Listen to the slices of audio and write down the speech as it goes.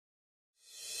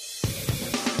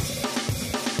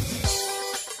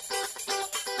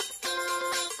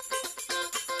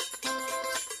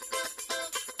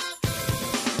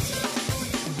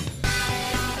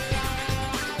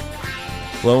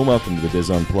Hello and welcome to the Biz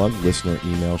Unplugged listener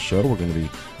email show. We're going to be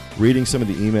reading some of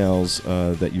the emails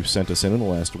that you've sent us in the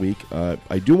last week.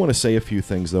 I do want to say a few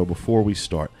things, though, before we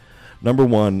start. Number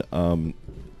one,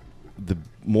 the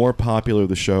more popular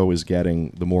the show is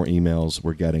getting, the more emails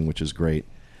we're getting, which is great.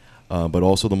 But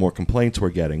also the more complaints we're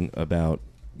getting about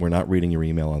we're not reading your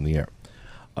email on the air.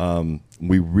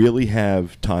 We really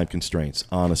have time constraints,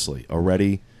 honestly.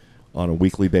 Already on a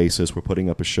weekly basis, we're putting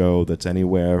up a show that's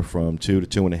anywhere from 2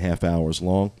 to 2.5 hours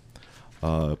long.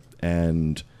 I'm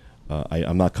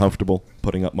not comfortable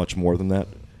putting up much more than that.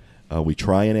 We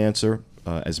try and answer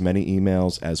as many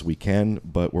emails as we can,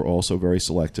 but we're also very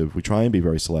selective. We try and be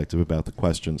very selective about the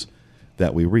questions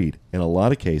that we read. In a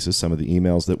lot of cases, some of the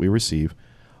emails that we receive,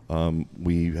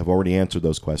 we have already answered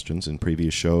those questions in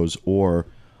previous shows, or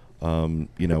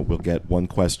we'll get one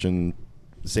question,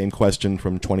 the same question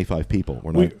from 25 people.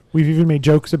 We've even made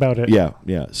jokes about it. Yeah.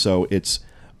 So it's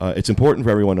important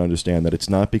for everyone to understand that it's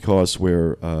not because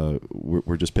we're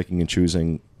just picking and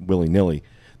choosing willy-nilly.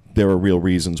 There are real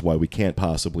reasons why we can't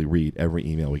possibly read every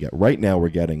email we get. Right now, we're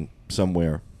getting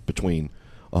somewhere between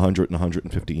 100 and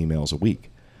 150 emails a week.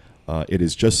 It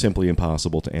is just simply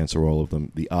impossible to answer all of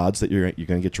them. The odds that you're going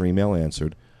to get your email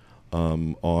answered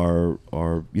are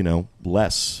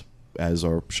less as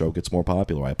our show gets more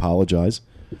popular. I apologize,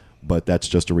 but that's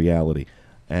just a reality.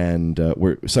 And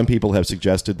some people have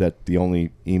suggested that the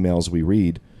only emails we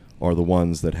read are the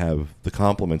ones that have the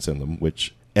compliments in them,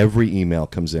 which every email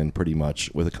comes in pretty much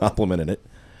with a compliment in it.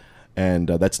 And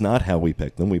that's not how we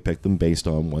pick them. We pick them based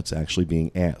on what's actually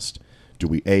being asked. Do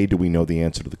we know the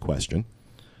answer to the question?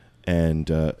 And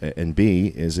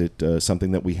B, is it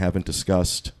something that we haven't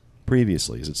discussed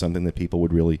previously? Is it something that people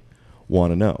would really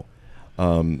want to know?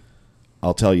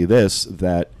 I'll tell you this,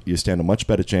 that you stand a much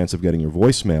better chance of getting your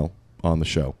voicemail on the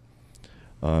show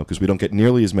because we don't get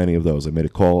nearly as many of those. I made a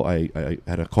call. I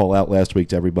had a call out last week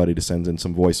to everybody to send in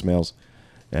some voicemails,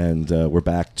 and we're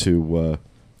back to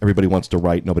everybody wants to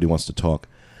write, nobody wants to talk.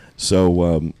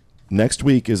 So next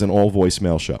week is an all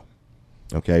voicemail show.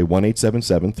 Okay,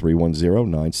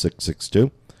 1-877-310-9662,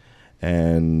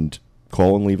 and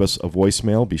call and leave us a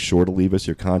voicemail. Be sure to leave us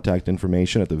your contact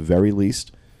information. At the very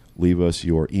least, leave us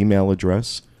your email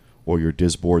address or your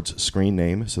Disboard's screen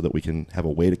name so that we can have a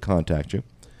way to contact you.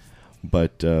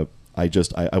 But I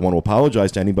want to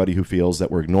apologize to anybody who feels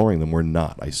that we're ignoring them. We're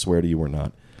not. I swear to you, we're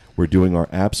not. We're doing our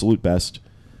absolute best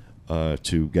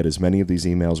to get as many of these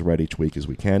emails read each week as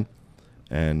we can,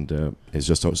 and there's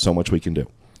just so much we can do.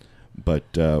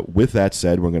 But with that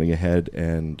said, we're going to go ahead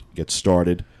and get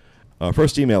started.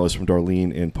 First email is from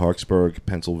Darlene in Parksburg,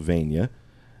 Pennsylvania.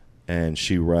 And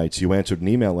she writes, you answered an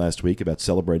email last week about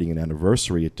celebrating an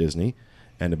anniversary at Disney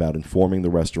and about informing the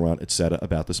restaurant, etc.,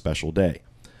 about the special day.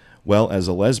 Well, as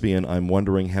a lesbian, I'm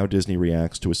wondering how Disney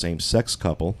reacts to a same-sex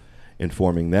couple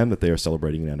informing them that they are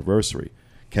celebrating an anniversary.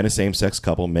 Can a same-sex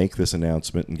couple make this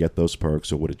announcement and get those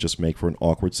perks, or would it just make for an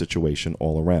awkward situation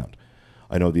all around?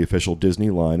 I know the official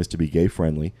Disney line is to be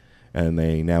gay-friendly, and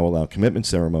they now allow commitment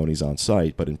ceremonies on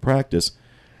site, but in practice,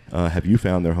 have you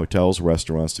found their hotels,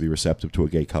 restaurants to be receptive to a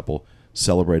gay couple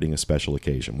celebrating a special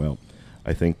occasion? Well,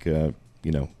 I think, I'm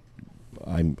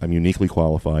uniquely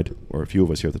qualified, or a few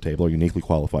of us here at the table are uniquely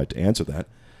qualified to answer that.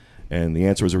 And the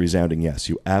answer is a resounding yes.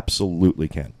 You absolutely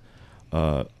can.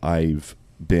 I don't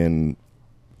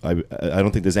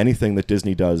think there's anything that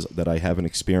Disney does that I haven't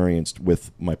experienced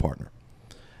with my partner.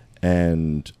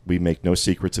 And we make no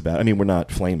secrets about, I mean, we're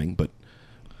not flaming, but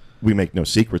we make no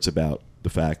secrets about the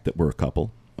fact that we're a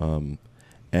couple.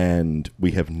 And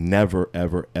we have never,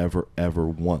 ever, ever, ever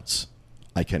once,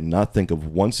 I cannot think of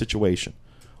one situation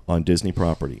on Disney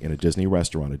property, in a Disney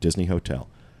restaurant, a Disney hotel,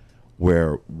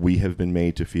 where we have been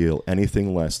made to feel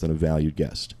anything less than a valued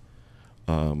guest.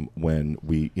 When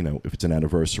we, if it's an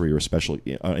anniversary or special,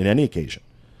 in any occasion,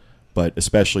 but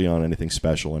especially on anything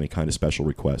special, any kind of special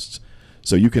requests.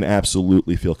 So you can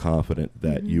absolutely feel confident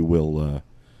that you will,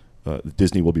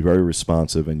 Disney will be very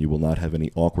responsive and you will not have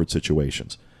any awkward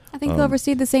situations. I think they'll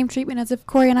receive the same treatment as if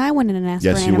Corey and I went in and asked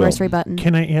for an anniversary button.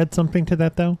 Can I add something to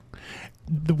that, though?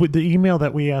 The email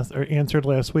that we answered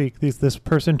last week, this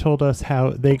person told us how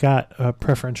they got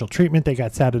preferential treatment. They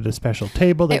got sat at a special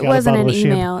table. It wasn't an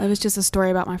email. It was just a story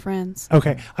about my friends.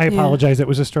 Okay. I apologize. It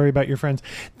was a story about your friends.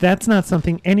 That's not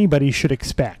something anybody should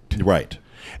expect. Right.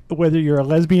 Whether you're a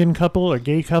lesbian couple, a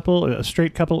gay couple, a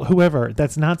straight couple, whoever,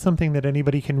 that's not something that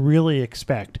anybody can really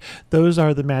expect. Those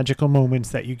are the magical moments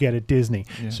that you get at Disney.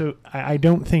 Yeah. So I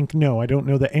don't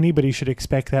know that anybody should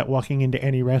expect that walking into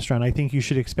any restaurant. I think you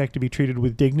should expect to be treated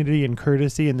with dignity and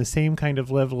courtesy and the same kind of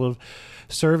level of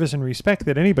service and respect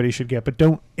that anybody should get, but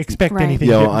don't expect Right. anything.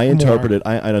 Yeah, more. I interpreted.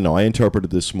 I don't know. I interpreted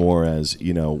this more as,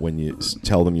 when you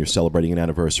tell them you're celebrating an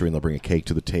anniversary and they'll bring a cake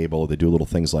to the table. They do little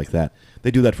things like that.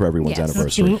 They do that for everyone's Yes.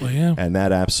 anniversary. Absolutely, yeah. And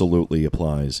that absolutely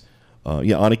applies.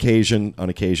 On occasion,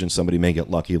 somebody may get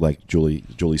lucky, like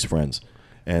Julie's friends,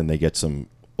 and they get some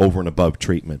over and above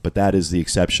treatment. But that is the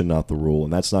exception, not the rule.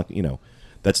 And that's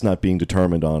not being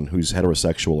determined on who's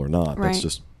heterosexual or not. Right. That's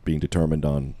just being determined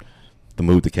on the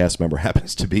mood the cast member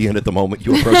happens to be in at the moment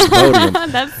you approach the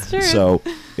podium. That's true. So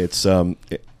it's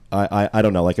I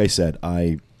don't know. Like I said,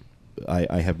 I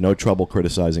have no trouble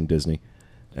criticizing Disney,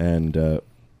 and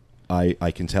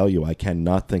I can tell you I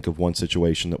cannot think of one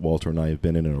situation that Walter and I have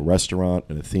been in a restaurant,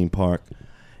 in a theme park,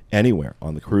 anywhere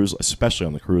on the cruise, especially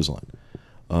on the cruise line,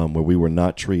 where we were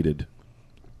not treated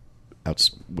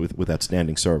with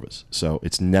outstanding service. So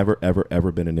it's never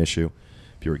ever been an issue.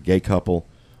 If you're a gay couple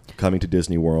coming to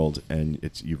Disney World and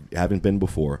you haven't been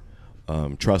before,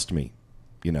 trust me,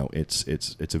 it's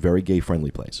a very gay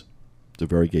friendly place. It's a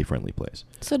very gay friendly place.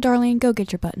 So, Darlene, go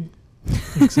get your button.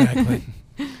 Exactly.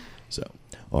 So,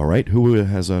 all right, who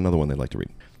has another one they'd like to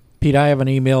read? Pete, I have an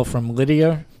email from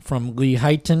Lydia from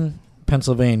Lehighton,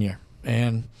 Pennsylvania,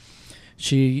 and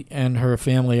she and her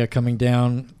family are coming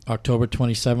down October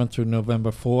 27th through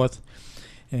November 4th,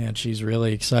 and she's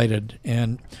really excited.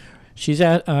 And she's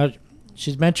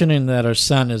mentioning that her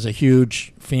son is a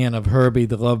huge fan of Herbie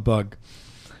the Love Bug,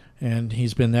 and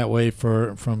he's been that way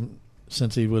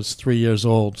since he was 3 years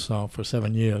old, so for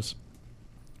 7 years.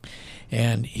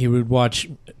 And he would watch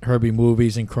Herbie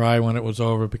movies and cry when it was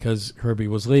over because Herbie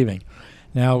was leaving.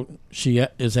 Now she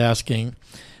is asking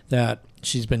that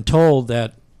she's been told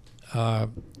that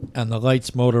on the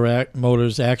Lights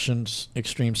Motors Actions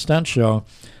Extreme Stunt Show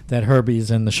that Herbie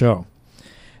is in the show.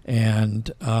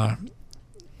 And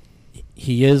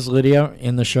he is, Lydia,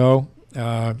 in the show.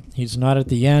 He's not at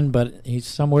the end, but he's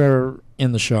somewhere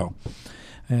in the show.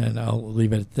 And I'll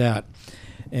leave it at that.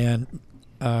 And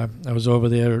I was over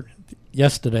there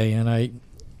yesterday, and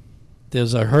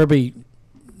there's a Herbie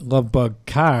Love Bug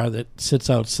car that sits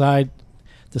outside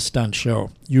the stunt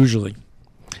show, usually.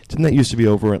 Didn't that used to be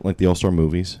over at like the All-Star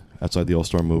Movies? Outside the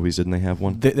All-Star Movies, didn't they have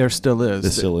one? There still is.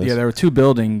 There still is? Yeah, there were two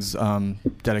buildings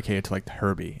dedicated to like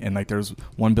Herbie, and like there's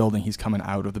one building he's coming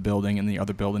out of the building, and the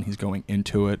other building he's going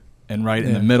into it. And right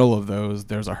in the middle of those,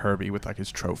 there's a Herbie with like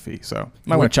his trophy. So you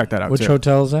might want to check that out. Which too.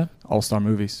 hotel is that? All-Star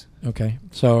Movies. Okay,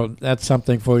 so that's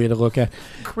something for you to look at.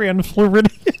 Grand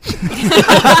Floridian.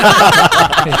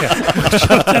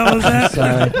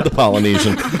 Sorry. The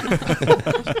Polynesian.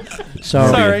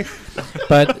 Sorry.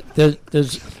 But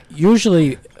there's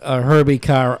usually a Herbie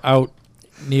car out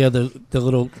near the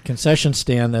little concession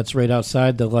stand that's right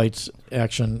outside the Lights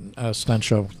Action Stunt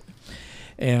Show.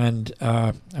 And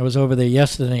I was over there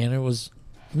yesterday, and it was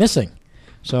missing.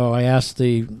 So I asked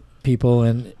the people,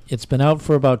 and it's been out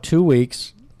for about 2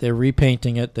 weeks. They're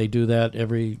repainting it. They do that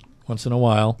every once in a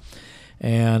while.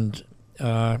 And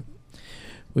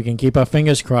we can keep our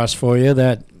fingers crossed for you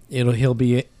that he'll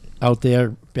be out there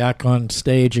back on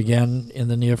stage again in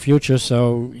the near future,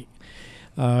 so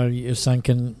your son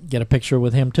can get a picture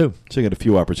with him too. So you got a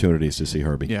few opportunities to see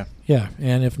Herbie. Yeah. Yeah,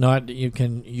 and if not, you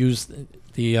can use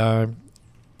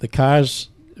the Cars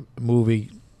movie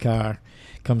car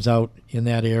comes out in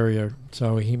that area,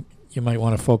 so you might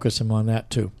want to focus him on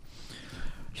that too.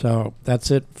 So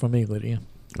that's it for me, Lydia.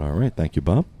 All right, thank you,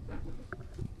 Bob.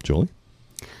 Julie?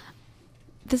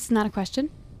 This is not a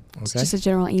question. It's Okay. just a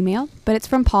general email, but it's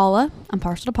from Paula. I'm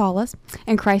partial to Paula's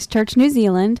in Christchurch, New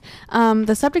Zealand.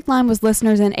 The subject line was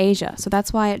listeners in Asia, so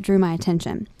that's why it drew my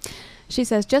attention. She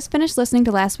says, just finished listening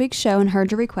to last week's show and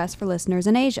heard your request for listeners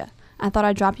in Asia. I thought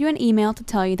I'd drop you an email to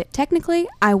tell you that technically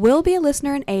I will be a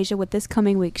listener in Asia with this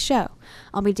coming week's show.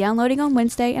 I'll be downloading on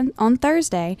Wednesday, and on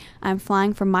Thursday I'm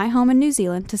flying from my home in New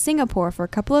Zealand to Singapore for a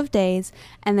couple of days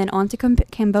and then on to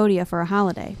Cambodia for a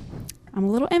holiday. I'm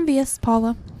a little envious,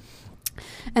 Paula.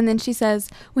 And then she says,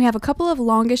 we have a couple of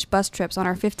longish bus trips on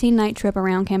our 15-night trip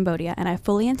around Cambodia, and I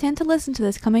fully intend to listen to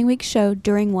this coming week's show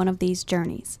during one of these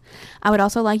journeys. I would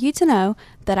also like you to know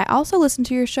that I also listened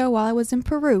to your show while I was in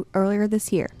Peru earlier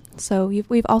this year. So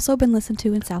we've also been listened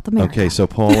to in South America. Okay, so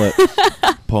Paula,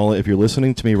 Paula, if you're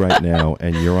listening to me right now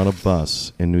and you're on a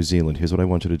bus in New Zealand, here's what I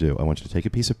want you to do. I want you to take a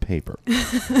piece of paper,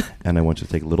 and I want you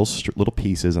to take little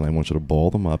pieces, and I want you to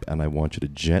ball them up, and I want you to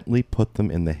gently put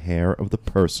them in the hair of the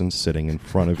person sitting in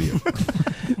front of you,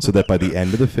 so that by the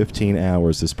end of the 15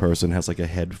 hours, this person has like a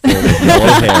head full of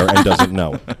yellow hair and doesn't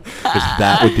know. Because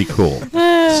that would be cool.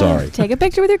 Sorry. Take a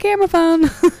picture with your camera phone.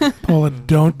 Paula,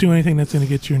 don't do anything that's going to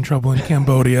get you in trouble in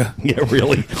Cambodia. Yeah,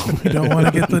 really. We don't want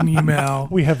to get an email.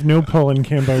 We have no pull in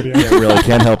Cambodia. Yeah, really.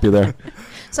 Can't help you there.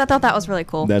 So I thought that was really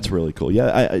cool. That's really cool.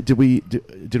 Yeah, did we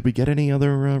get any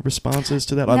other responses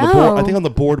to that on the No. board? I think on the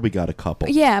board we got a couple.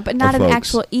 Yeah, but not an folks.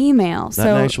 actual email. Not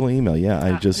So an actual email.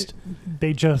 Yeah,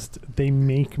 They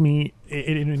make me.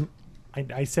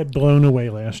 I said blown away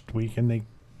last week, and they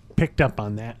picked up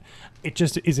on that. It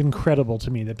just is incredible to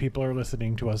me that people are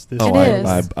listening to us this Oh, It way.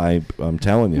 is. I'm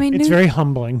telling you. I mean, It's very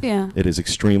humbling. yeah. It is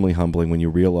extremely humbling when you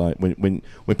realize when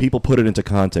people put it into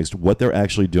context what they're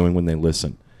actually doing when they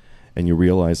listen, and you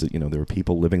realize that there are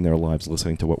people living their lives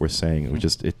listening to what we're saying.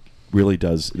 It really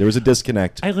does. There is a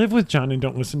disconnect. I live with John and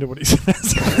don't listen to what he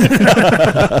says.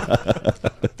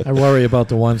 I worry about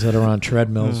the ones that are on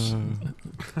treadmills.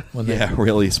 When they, Yeah,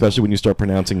 really, especially when you start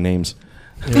pronouncing names.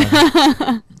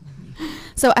 yeah.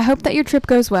 So I hope that your trip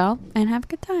goes well and have a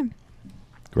good time.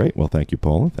 Great. Well, thank you,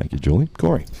 Paula. Thank you, Julie.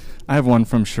 Corey. I have one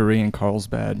from Cherie in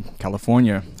Carlsbad,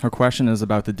 California. Her question is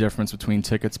about the difference between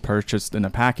tickets purchased in a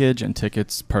package and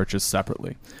tickets purchased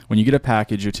separately. When you get a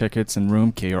package, your tickets and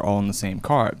room key are all in the same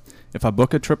card. If I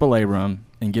book a AAA room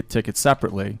and get tickets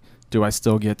separately, do I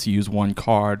still get to use one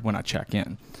card when I check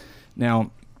in? Now,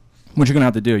 what you're going to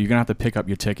have to do, you're going to have to pick up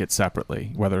your ticket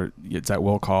separately, whether it's at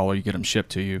will call or you get them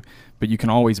shipped to you. But you can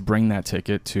always bring that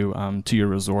ticket to your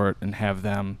resort and have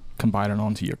them combine it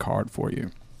onto your card for you.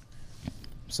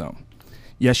 So,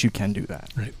 yes, you can do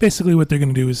that. Right. Basically, what they're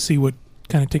going to do is see what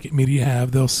kind of ticket media you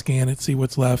have. They'll scan it, see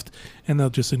what's left, and they'll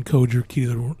just encode your key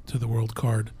to the world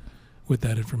card with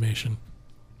that information.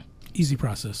 Easy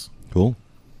process. Cool.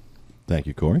 Thank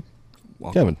you, Corey.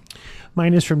 Kevin.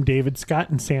 Mine is from David Scott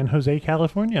in San Jose,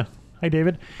 California. Hi,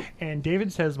 David. And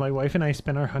David says, my wife and I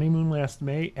spent our honeymoon last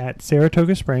May at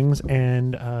Saratoga Springs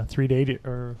and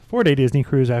 4-day Disney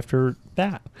cruise after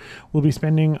that. We'll be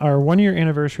spending our 1-year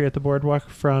anniversary at the boardwalk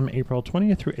from April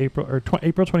 20th through April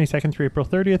 22nd through April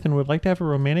 30th, and would like to have a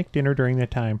romantic dinner during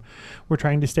that time. We're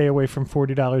trying to stay away from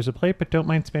 $40 a plate, but don't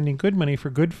mind spending good money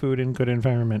for good food and good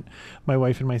environment. My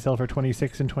wife and myself are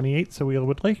 26 and 28, so we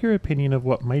would like your opinion of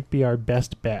what might be our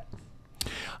best bet.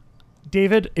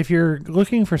 David, if you're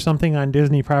looking for something on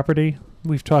Disney property,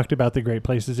 we've talked about the great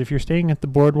places. If you're staying at the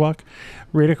boardwalk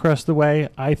right across the way,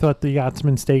 I thought the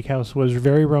Yachtsman Steakhouse was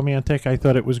very romantic. I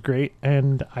thought it was great,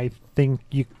 and I think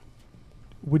you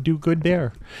would do good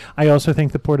there. I also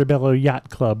think the Portobello Yacht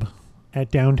Club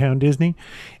at Downtown Disney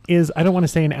is, I don't want to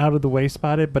say an out-of-the-way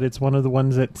spot, but it's one of the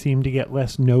ones that seem to get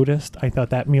less noticed. I thought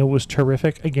that meal was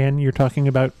terrific. Again, you're talking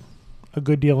about a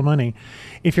good deal of money.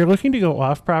 If you're looking to go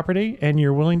off property and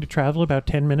you're willing to travel about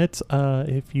 10 minutes,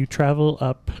 if you travel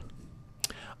up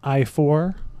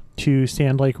I-4 to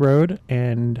Sand Lake Road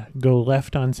and go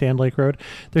left on Sand Lake Road,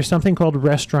 there's something called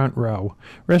Restaurant Row.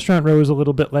 Restaurant Row is a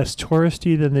little bit less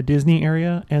touristy than the Disney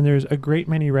area, and there's a great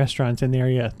many restaurants in the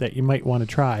area that you might want to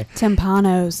try.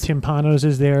 Timpano's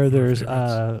is there. There's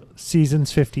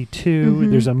Seasons 52.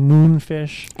 Mm-hmm. There's a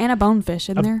Moonfish. And a bonefish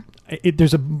in there.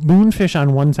 There's a Moonfish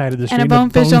on one side of the street And a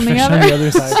bonefish on the other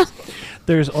side.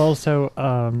 There's also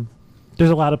there's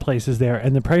a lot of places there,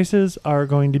 and the prices are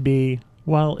going to be,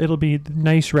 well, it'll be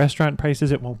nice restaurant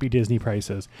prices. It won't be Disney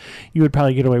prices. You would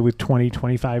probably get away with $20,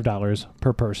 $25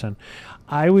 per person.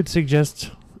 I would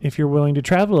suggest, if you're willing to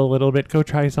travel a little bit, go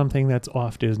try something that's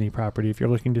off Disney property. If you're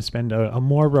looking to spend a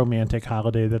more romantic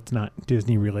holiday that's not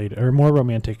Disney related, or a more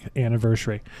romantic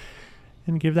anniversary,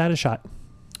 and give that a shot.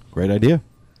 Great idea.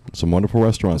 Some wonderful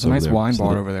restaurants There's a over nice there. wine So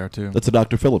bar over there, too. That's the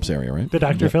Dr. Phillips area, right? The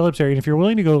Dr. Phillips area. And if you're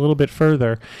willing to go a little bit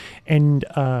further, and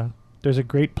there's a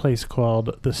great place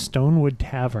called the Stonewood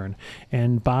Tavern,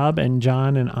 and Bob and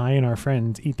John and I and our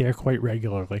friends eat there quite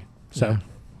regularly. So Yeah.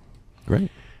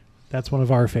 Great. that's one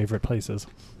of our favorite places.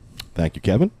 Thank you,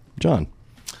 Kevin. John.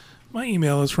 My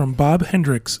email is from Bob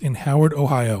Hendricks in Howard,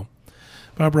 Ohio.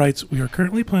 Bob writes, we are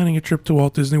currently planning a trip to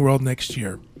Walt Disney World next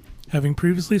year. Having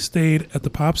previously stayed at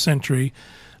the Pop Century,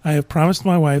 I have promised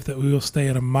my wife that we will stay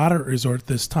at a moderate resort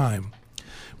this time.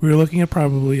 We are looking at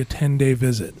probably a 10-day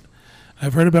visit.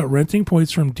 I've heard about renting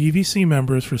points from DVC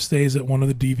members for stays at one of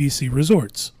the DVC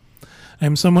resorts. I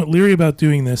am somewhat leery about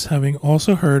doing this, having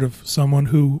also heard of someone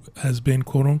who has been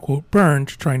quote-unquote burned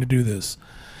trying to do this.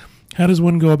 How does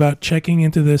one go about checking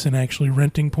into this and actually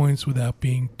renting points without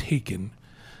being taken?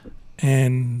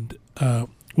 And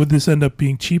would this end up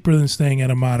being cheaper than staying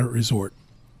at a moderate resort?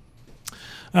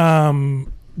 The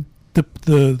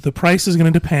price is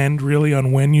going to depend really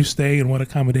on when you stay and what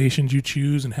accommodations you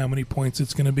choose and how many points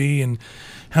it's going to be and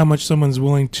how much someone's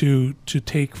willing to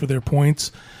take for their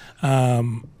points.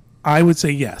 I would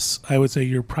say yes. I would say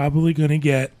you're probably going to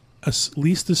get at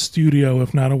least a studio,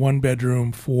 if not a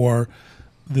one-bedroom, for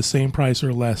the same price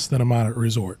or less than a moderate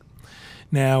resort.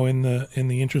 Now, in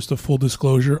the interest of full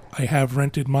disclosure, I have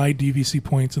rented my DVC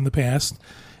points in the past,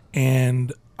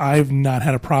 and I've not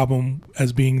had a problem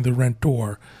as being the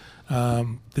rentor.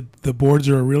 The boards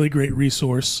are a really great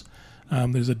resource.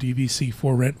 There's a DVC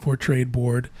for rent for trade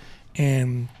board,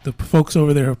 and the folks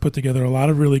over there have put together a lot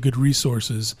of really good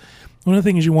resources. One of the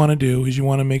things you want to do is you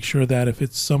want to make sure that if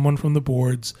it's someone from the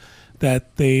boards,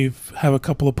 that they have a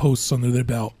couple of posts under their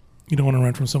belt. You don't want to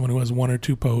rent from someone who has one or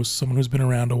two posts, someone who's been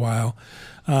around a while.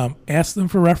 Ask them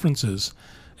for references.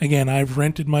 Again, I've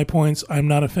rented my points. I'm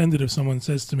not offended if someone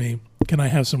says to me, can I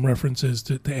have some references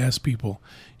to ask people?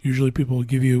 Usually people will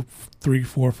give you 3,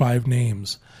 4, 5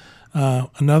 names.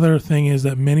 Another thing is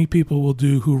that many people will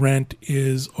do who rent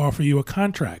is offer you a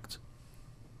contract.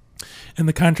 And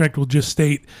the contract will just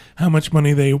state how much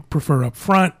money they prefer up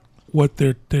front, what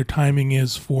their timing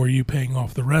is for you paying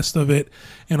off the rest of it,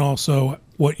 and also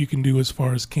what you can do as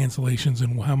far as cancellations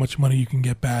and how much money you can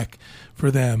get back for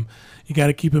them. You got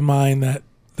to keep in mind that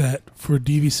for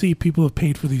DVC, people have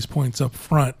paid for these points up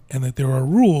front, and that there are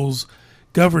rules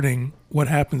governing what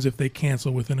happens if they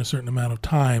cancel within a certain amount of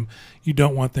time. You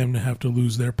don't want them to have to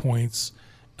lose their points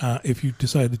if you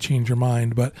decide to change your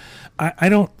mind. But I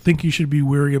don't think you should be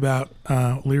leery about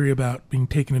being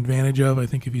taken advantage of. I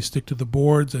think if you stick to the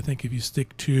boards, I think if you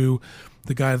stick to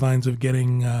the guidelines of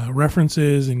getting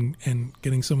references and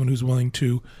getting someone who's willing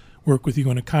to work with you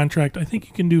on a contract, I think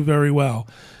you can do very well.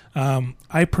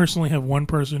 I personally have one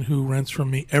person who rents from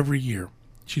me every year.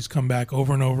 She's come back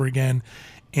over and over again,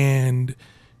 and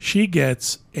she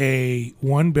gets a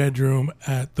 1-bedroom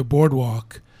at the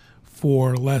boardwalk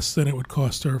for less than it would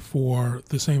cost her for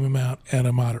the same amount at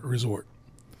a moderate resort.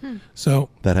 So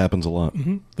that happens a lot.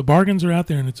 The bargains are out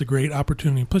there, and it's a great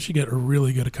opportunity. Plus, you get a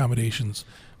really good accommodations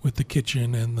with the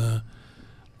kitchen and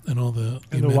all the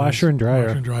washer and dryer.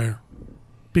 Washer and dryer.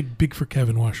 Big for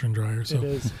Kevin, washer and dryer. So. It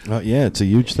is. Yeah, it's a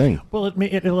huge thing. Well,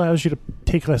 it allows you to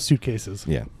take less suitcases.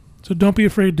 Yeah. So don't be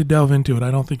afraid to delve into it.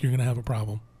 I don't think you're going to have a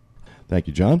problem. Thank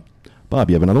you, John. Bob,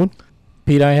 you have another one?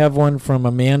 Pete, I have one from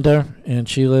Amanda, and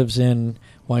she lives in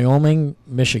Wyoming,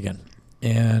 Michigan.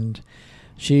 And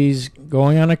she's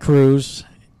going on a cruise,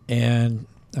 and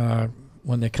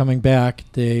when they're coming back,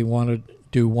 they want to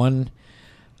do one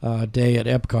day at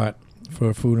Epcot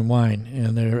for food and wine.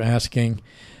 And they're asking,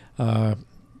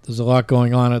 there's a lot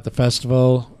going on at the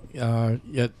festival,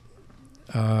 yet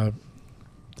they're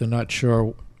not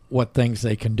sure what things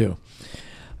they can do.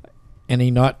 Any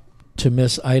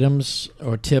not-to-miss items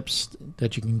or tips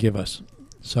that you can give us?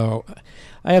 So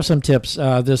I have some tips.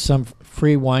 There's some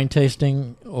free wine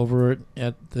tasting over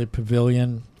at the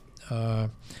pavilion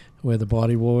where the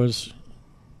Body Wars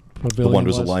pavilion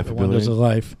Wonders was, of Life the pavilion. Wonders of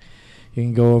Life. You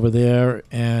can go over there,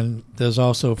 and there's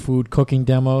also food cooking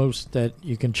demos that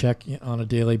you can check on a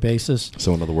daily basis.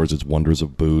 So in other words, it's Wonders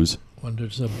of Booze.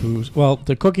 Wonders of Booze. Well,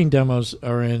 the cooking demos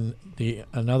are in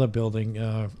another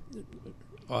building,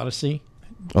 Odyssey.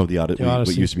 Oh, the Odyssey.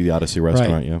 What used to be the Odyssey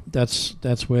restaurant, right. Yeah.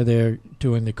 That's where they're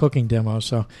doing the cooking demo.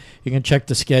 So you can check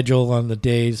the schedule on the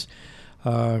days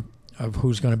of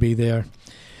who's going to be there.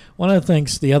 One of the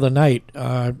things the other night,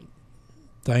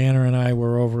 Diana and I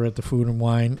were over at the Food and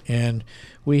Wine, and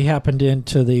we happened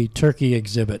into the turkey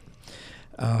exhibit.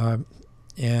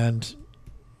 And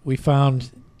we found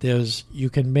you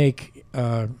can make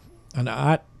an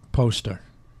art poster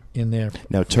in there.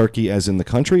 Now, turkey as in the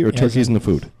country or turkey as in the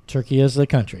food? Turkey as the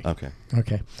country.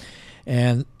 Okay.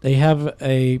 And they have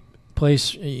a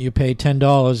place, you pay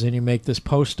 $10 and you make this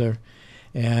poster.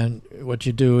 And what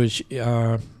you do is,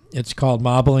 it's called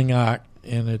marbling art.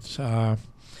 And it's,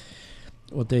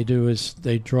 what they do is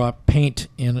they drop paint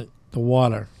in the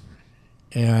water.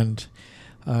 And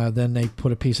then they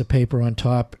put a piece of paper on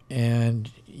top and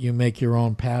you make your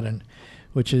own pattern,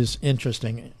 which is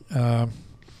interesting.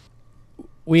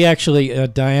 We actually, I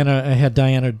had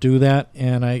Diana do that,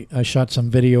 and I shot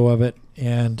some video of it,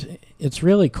 and it's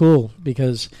really cool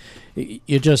because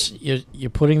you're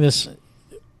putting this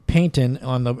paint in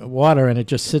on the water, and it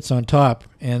just sits on top,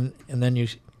 and then you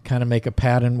kind of make a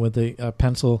pattern with a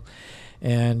pencil,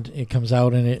 and it comes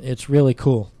out, and it's really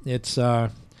cool. It's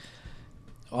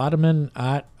Ottoman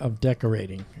art of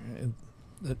decorating,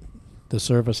 the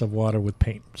surface of water with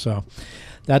paint. So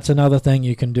that's another thing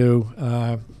you can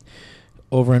do.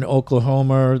 over in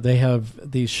Oklahoma, they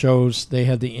have these shows. They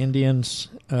had the Indians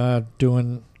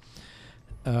doing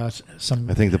some.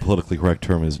 I think the politically correct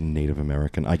term is Native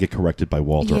American. I get corrected by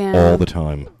Walter Yeah. all the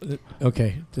time.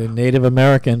 Okay, the Native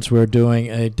Americans were doing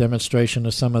a demonstration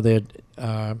of some of their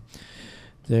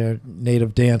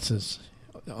native dances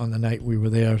on the night we were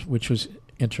there, which was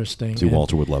interesting. See,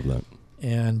 Walter would love that.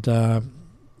 And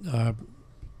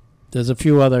there's a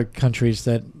few other countries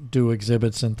that do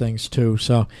exhibits and things too.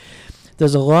 So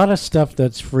there's a lot of stuff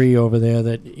that's free over there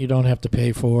that you don't have to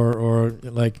pay for, or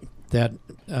like that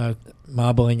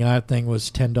marbling art thing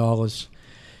was $10,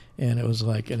 and it was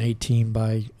like an 18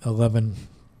 by 11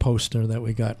 poster that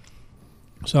we got.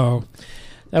 So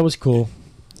that was cool.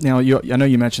 Now, I know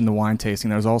you mentioned the wine tasting.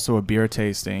 There's also a beer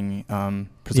tasting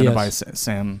presented by Yes.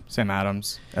 Sam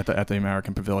Adams at the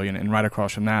American Pavilion, and right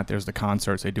across from that, there's the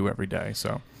concerts they do every day.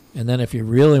 So, And then if you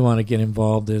really want to get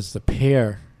involved, there's the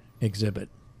pear exhibit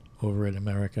over in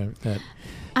America. That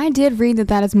I did read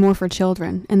that is more for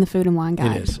children in the Food and Wine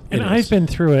Guide. it is. And It I've is. been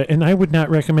through it, and I would not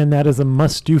recommend that as a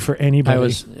must-do for anybody.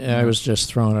 I was just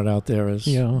throwing it out there as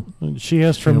She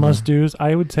asked for Humor. must-dos.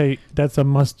 I would say that's a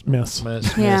must-miss.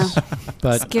 Yeah.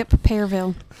 But Skip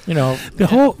Pearville. you know, The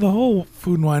whole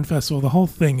Food and Wine Festival, the whole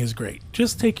thing is great.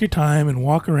 Just take your time and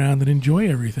walk around and enjoy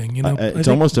everything. You know, I It's think-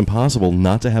 almost impossible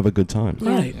not to have a good time.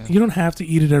 right. Yeah. You don't have to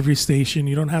eat at every station.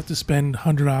 You don't have to spend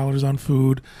 $100 on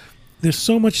food. There's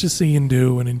so much to see and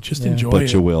do, and just Yeah. enjoy But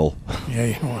it. you will. Yeah,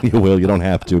 you will. You will. You don't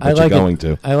have to, I but you're like going it.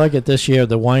 to. I like it this year.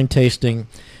 The wine tasting.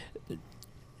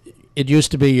 It used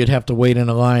to be you'd have to wait in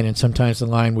a line, and sometimes the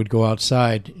line would go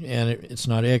outside, and it's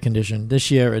not air conditioned.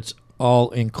 This year, it's all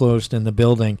enclosed in the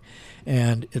building,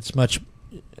 and it's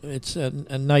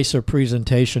a nicer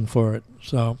presentation for it.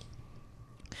 So,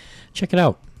 check it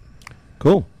out.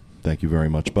 Cool. Thank you very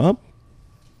much, Bob.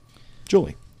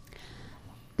 Julie.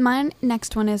 My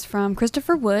next one is from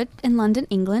Christopher Wood in London,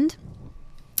 England.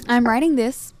 I'm writing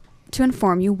this to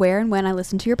inform you where and when I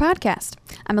listen to your podcast.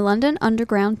 I'm a London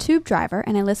Underground tube driver,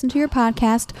 and I listen to your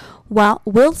podcast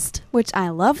whilst, which I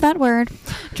love that word,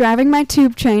 driving my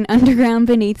tube train underground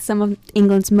beneath some of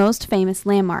England's most famous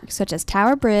landmarks, such as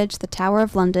Tower Bridge, the Tower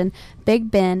of London, Big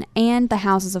Ben, and the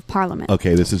Houses of Parliament.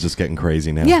 Okay, this is just getting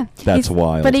crazy now. Yeah. That's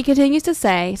wild. But he continues to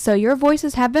say, so your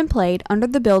voices have been played under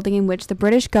the building in which the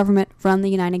British government run the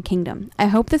United Kingdom. I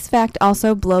hope this fact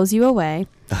also blows you away,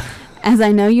 as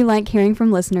I know you like hearing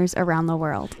from listeners around the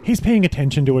world. He's paying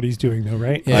attention to what he's doing, though,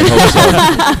 right? Yeah. I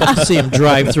hope so. See him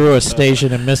drive through a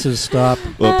station and miss his stop.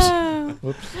 Oops.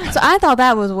 So I thought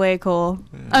that was way cool.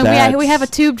 We have a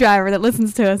tube driver that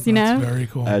listens to us, you know? That's very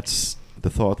cool. That's the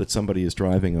thought that somebody is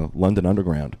driving a London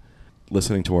Underground,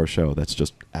 listening to our show. That's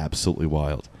just absolutely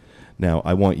wild. Now,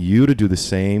 I want you to do the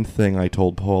same thing I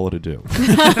told Paula to do.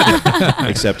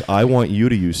 Except I want you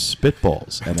to use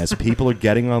spitballs. And as people are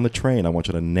getting on the train, I want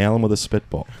you to nail them with a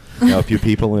spitball. Now, if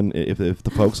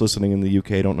the folks listening in the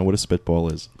UK don't know what a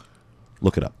spitball is,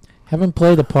 look it up. Have him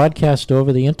play the podcast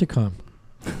over the intercom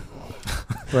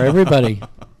for everybody.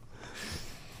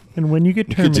 And when you get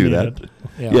You could do terminated,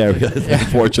 that. Yeah,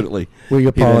 unfortunately. We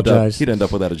apologize. He'd end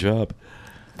up without a job.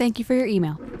 Thank you for your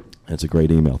email. That's a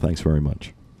great email. Thanks very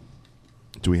much.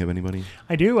 Do we have anybody?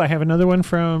 I do. I have another one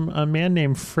from a man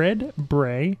named Fred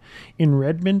Bray in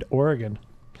Redmond, Oregon.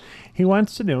 He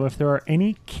wants to know if there are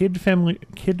any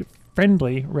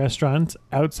kid-friendly restaurants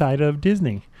outside of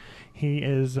Disney. He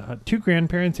is 2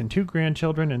 grandparents and 2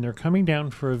 grandchildren, and they're coming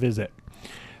down for a visit.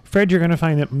 Fred, you're going to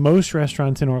find that most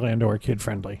restaurants in Orlando are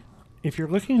kid-friendly. If you're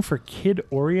looking for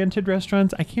kid-oriented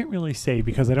restaurants, I can't really say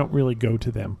because I don't really go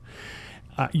to them.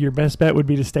 Your best bet would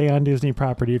be to stay on Disney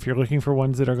property if you're looking for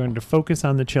ones that are going to focus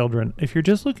on the children. If you're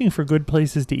just looking for good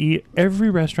places to eat, every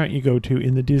restaurant you go to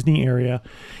in the Disney area,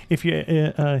 if you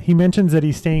he mentions that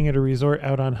he's staying at a resort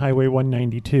out on Highway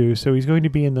 192, so he's going to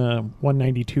be in the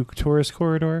 192 tourist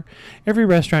corridor. Every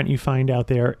restaurant you find out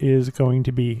there is going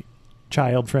to be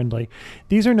child friendly.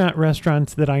 These are not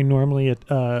restaurants that I normally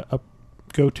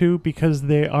go to because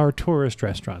they are tourist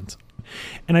restaurants.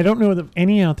 And I don't know of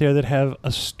any out there that have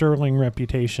a sterling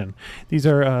reputation. These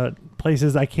are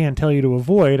places I can't tell you to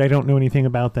avoid. I don't know anything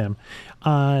about them.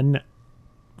 On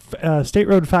State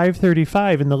Road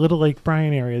 535 in the Little Lake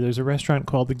Bryan area, there's a restaurant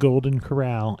called the Golden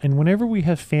Corral. And whenever we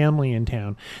have family in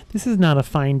town, this is not a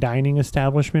fine dining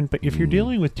establishment, but if you're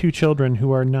dealing with 2 children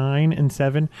who are 9 and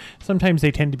 7, sometimes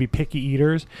they tend to be picky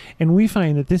eaters. And we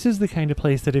find that this is the kind of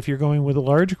place that if you're going with a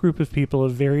large group of people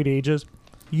of varied ages,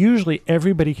 usually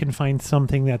everybody can find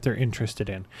something that they're interested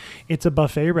in. It's a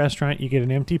buffet restaurant. You get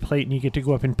an empty plate and you get to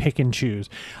go up and pick and choose.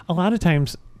 A lot of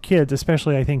times kids,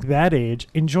 especially I think that age,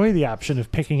 enjoy the option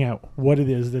of picking out what it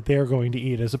is that they're going to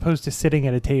eat as opposed to sitting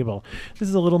at a table. This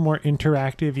is a little more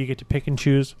interactive. You get to pick and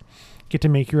choose, get to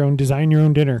make your own, design your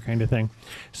own dinner kind of thing.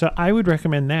 So I would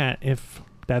recommend that if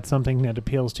that's something that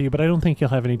appeals to you, but I don't think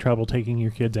you'll have any trouble taking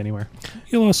your kids anywhere.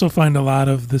 You'll also find a lot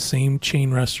of the same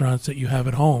chain restaurants that you have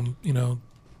at home. You know,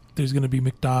 there's going to be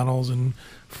McDonald's and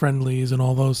Friendly's and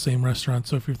all those same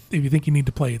restaurants. So if you think you need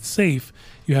to play it safe,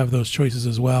 you have those choices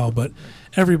as well. But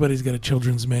everybody's got a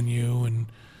children's menu, and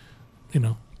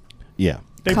Yeah.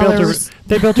 They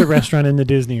built a restaurant in the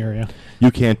Disney area.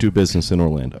 You can't do business in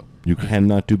Orlando. You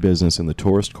cannot do business in the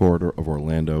tourist corridor of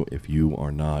Orlando if you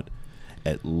are not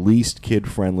at least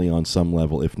kid-friendly on some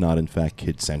level, if not, in fact,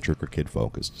 kid-centric or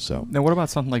kid-focused. So Now, what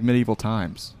about something like Medieval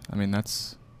Times? I mean,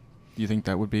 do you think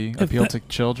that would be appeal to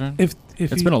children? It's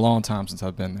been a long time since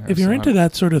I've been there. If you're into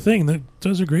that sort of thing,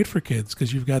 those are great for kids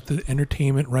because you've got the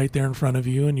entertainment right there in front of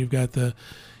you, and you've got the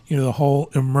whole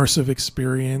immersive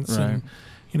experience. Right.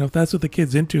 And if that's what the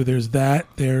kid's into, there's that.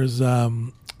 There's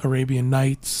Arabian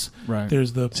Nights. Right.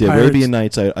 There's the See, Pirates. Arabian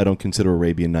Nights, I don't consider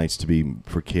Arabian Nights to be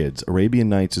for kids. Arabian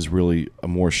Nights is really a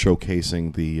more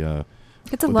showcasing the...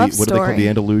 It's a love what do they call story. the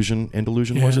Andalusian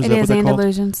Yeah. horses? It that is what they're called?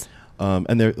 Andalusians.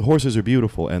 And their horses are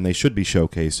beautiful, and they should be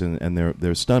showcased, and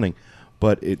they're stunning.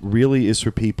 But it really is for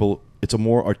people. It's a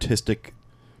more artistic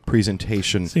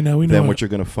presentation than what you're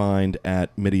going to find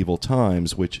at Medieval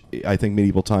Times, which I think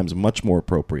Medieval Times is much more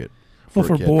appropriate. For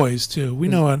a kid. boys, too. We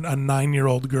know a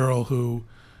 9-year-old girl who,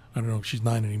 I don't know if she's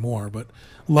 9 anymore, but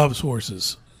loves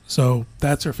horses. So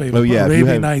that's her favorite. Oh, yeah,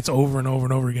 Arabian Nights over and over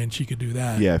and over again. She could do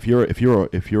that. Yeah, if you're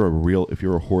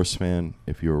a horse fan,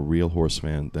 if you're a real horse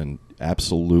fan, then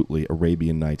absolutely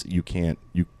Arabian Nights. You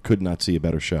could not see a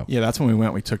better show. Yeah, that's when we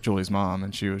went. We took Julie's mom,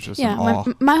 and she was just in awe.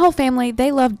 My whole family,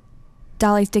 they love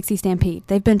Dolly's Dixie Stampede.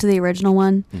 They've been to the original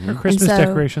one. Her Christmas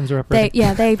decorations are up ready.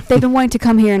 They've been wanting to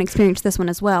come here and experience this one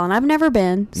as well, and I've never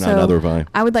been. So neither have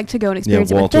I. would like to go and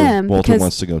experience it with Walter, them Walter because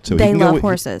wants to go too. they love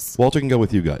horses. Walter can go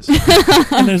with you guys.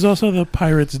 And there's also the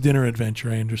Pirates Dinner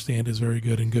Adventure, I understand, is very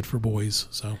good and good for boys.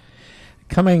 So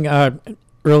Coming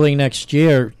early next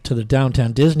year to the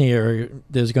downtown Disney area,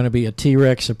 there's going to be a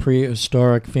T-Rex, a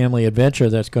prehistoric family adventure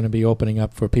that's going to be opening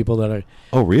up for people that are...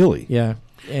 Oh, really? Yeah.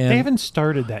 And They haven't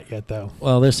started that yet, though.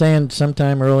 well, they're saying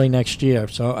sometime early next year.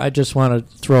 So I just want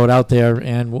to throw it out there,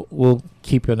 and we'll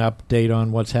keep an update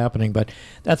on what's happening. But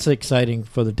that's exciting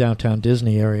for the downtown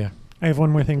Disney area. I have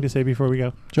one more thing to say before we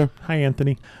go. Sure. Hi,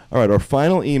 Anthony. All right, our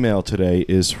final email today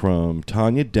is from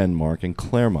Tanya Denmark in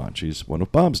Claremont. She's one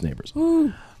of Bob's neighbors.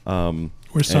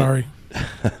 we're sorry.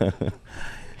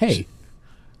 Hey.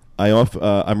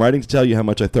 I'm writing to tell you how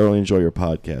much I thoroughly enjoy your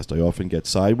podcast. I often get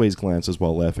sideways glances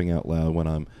while laughing out loud when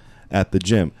I'm at the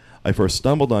gym. I first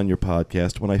stumbled on your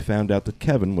podcast when I found out that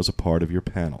Kevin was a part of your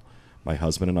panel. My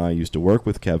husband and I used to work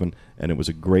with Kevin, and it was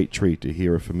a great treat to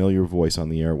hear a familiar voice on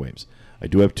the airwaves. I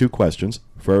do have 2 questions.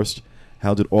 First,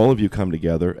 how did all of you come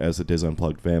together as the Diz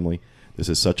Unplugged family? This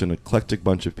is such an eclectic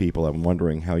bunch of people. I'm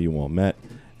wondering how you all met.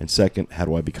 And second, how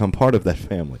do I become part of that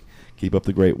family? Keep up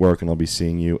the great work, and I'll be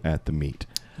seeing you at the meet.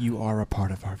 You are a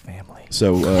part of our family.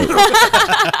 So,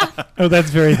 Oh, that's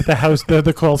very the house.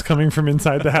 The call's coming from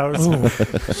inside the house.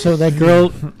 So that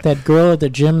girl at the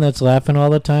gym that's laughing all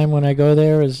the time when I go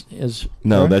there is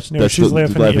no, her? that's she's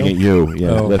laughing at at you.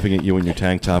 Yeah, Oh. laughing at you in your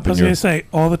tank top I and was your going to say,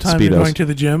 all the time Speedos. you're going to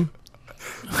the gym.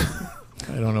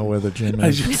 I don't know where the gym I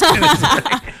was is. just gonna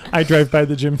say. I drive by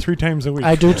the gym 3 times a week.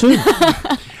 I do too.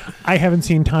 I haven't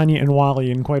seen Tanya and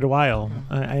Wally in quite a while,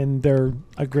 and they're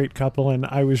a great couple. And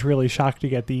I was really shocked to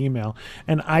get the email.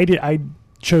 And I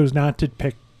chose not to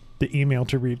pick the email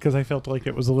to read because I felt like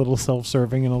it was a little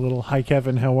self-serving and a little "Hi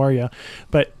Kevin, how are you?"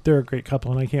 But they're a great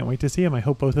couple, and I can't wait to see them. I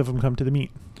hope both of them come to the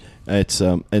meet. It's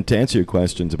and to answer your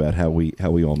questions about how we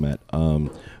all met.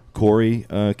 Corey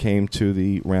came to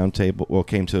the Roundtable. Well,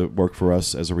 came to work for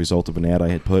us as a result of an ad I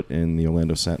had put in the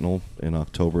Orlando Sentinel in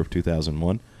October of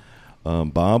 2001.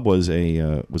 Bob was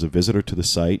a visitor to the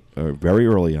site very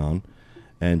early on,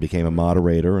 and became a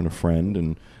moderator and a friend.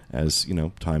 And as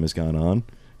time has gone on,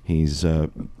 he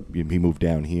moved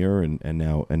down here and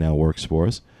now works for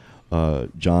us.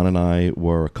 John and I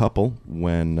were a couple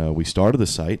when we started the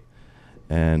site.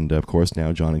 And, of course,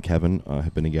 now John and Kevin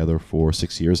have been together for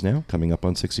 6 years now, coming up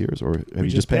on 6 years. Or have you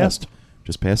just passed?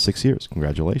 Just passed 6 years.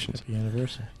 Congratulations. Happy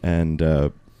anniversary. And,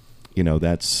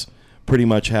 that's pretty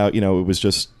much how, it was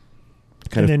just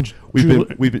kind And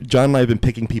of... John and I have been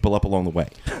picking people up along the way.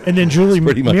 And then Julie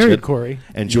pretty much married it. Corey.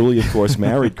 And Julie, of course,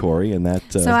 married Corey. And that...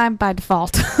 So I'm by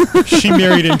default. She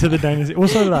married into the dynasty. Well,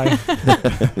 so did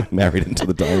I. married into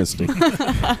the dynasty.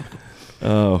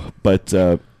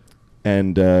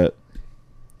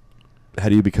 How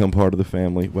do you become part of the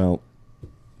family? Well,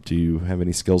 do you have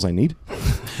any skills I need?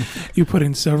 You put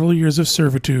in several years of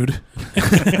servitude.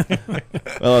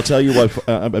 Well, I'll tell you what.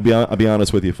 I'll be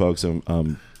honest with you, folks.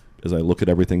 As I look at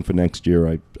everything for next year,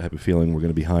 I have a feeling we're going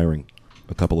to be hiring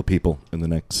a couple of people in the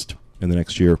next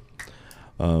year.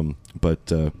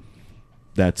 But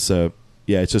that's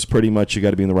it's just pretty much you got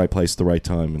to be in the right place at the right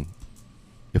time. And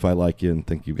if I like you and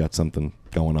think you've got something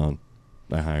going on,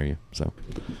 I hire you. So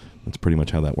that's pretty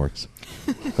much how that works.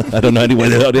 I don't know any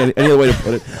other way to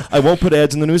put it. I won't put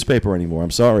ads in the newspaper anymore.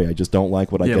 I'm sorry. I just don't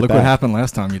like what I get look back. what happened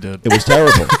last time you did. It was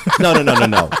terrible. No.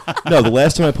 No, the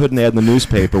last time I put an ad in the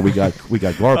newspaper, we got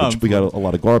garbage. We got a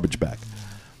lot of garbage back.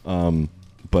 Any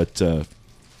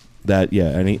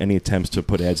attempts to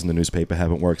put ads in the newspaper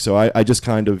haven't worked. So I just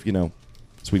kind of,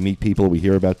 as we meet people, we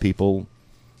hear about people,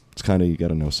 it's kind of, you got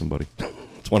to know somebody.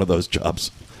 It's one of those jobs.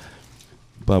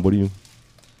 Bob, what do you?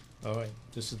 Oh, wait.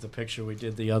 This is the picture we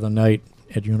did the other night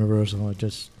at Universal. Let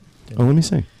me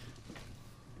see.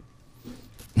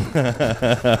 I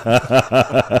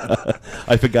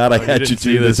forgot I had you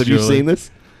do this. Have you seen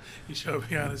this? He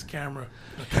showed me on his camera.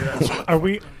 Are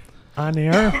we on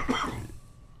air?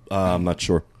 I'm not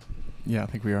sure. Yeah, I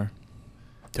think we are.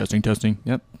 Testing.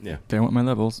 Yep. Yeah. They want my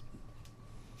levels.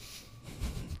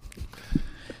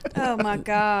 Oh my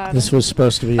God. This was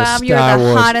supposed to be Bob, a you're Star the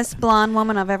Wars. hottest blonde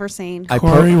woman I've ever seen.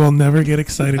 Corey will never get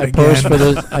excited I again. posed for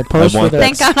this. I posed for that.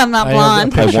 Thank God I'm not I have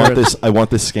blonde. a I picture. want this. I want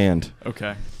this scanned.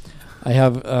 Okay. I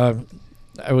have.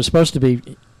 I was supposed to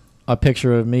be a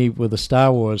picture of me with a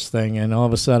Star Wars thing, and all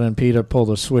of a sudden Peter pulled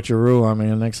a switcheroo on me,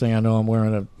 and the next thing I know, I'm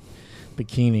wearing a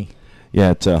bikini. Yeah,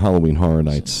 at Halloween Horror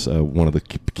Nights, one of the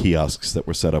kiosks that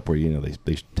were set up where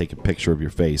they take a picture of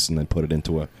your face and then put it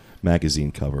into a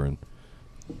magazine cover. And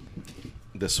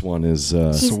this one is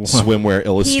Swimwear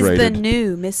Illustrated. He's the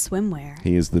new Miss Swimwear.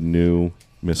 He is the new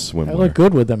Miss Swimwear. I look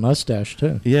good with the mustache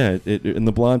too. Yeah, and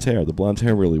the blonde hair. The blonde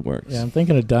hair really works. Yeah, I'm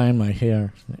thinking of dyeing my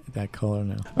hair that color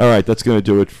now. All right, that's going to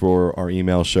do it for our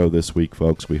email show this week,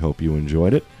 folks. We hope you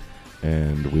enjoyed it,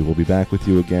 and we will be back with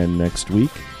you again next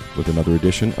week with another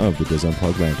edition of the Diz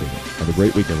Unplugged Roundtable. Have a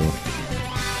great week, everyone.